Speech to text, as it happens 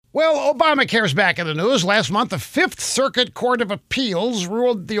Well, Obamacare's back in the news. Last month, the Fifth Circuit Court of Appeals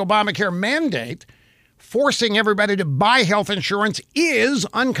ruled the Obamacare mandate forcing everybody to buy health insurance is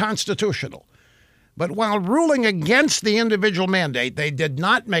unconstitutional. But while ruling against the individual mandate, they did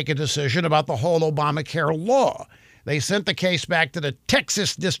not make a decision about the whole Obamacare law. They sent the case back to the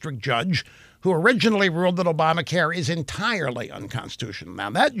Texas district judge, who originally ruled that Obamacare is entirely unconstitutional.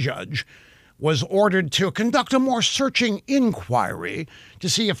 Now, that judge was ordered to conduct a more searching inquiry to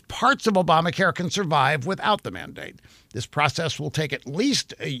see if parts of Obamacare can survive without the mandate. This process will take at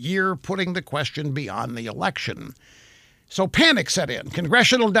least a year, putting the question beyond the election. So panic set in.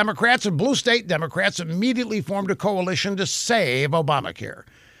 Congressional Democrats and blue state Democrats immediately formed a coalition to save Obamacare.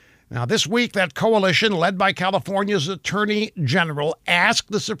 Now, this week, that coalition, led by California's Attorney General, asked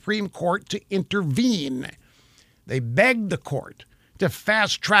the Supreme Court to intervene. They begged the court to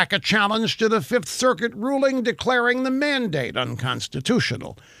fast-track a challenge to the Fifth Circuit ruling declaring the mandate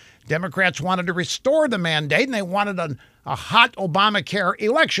unconstitutional. Democrats wanted to restore the mandate, and they wanted a hot Obamacare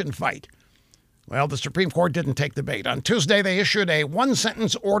election fight. Well, the Supreme Court didn't take the bait. On Tuesday, they issued a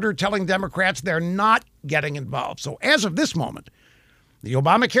one-sentence order telling Democrats they're not getting involved. So as of this moment, the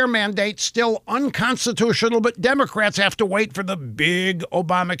Obamacare mandate's still unconstitutional, but Democrats have to wait for the big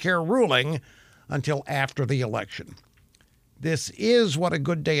Obamacare ruling until after the election. This is what a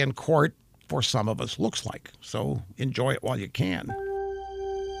good day in court for some of us looks like, so enjoy it while you can.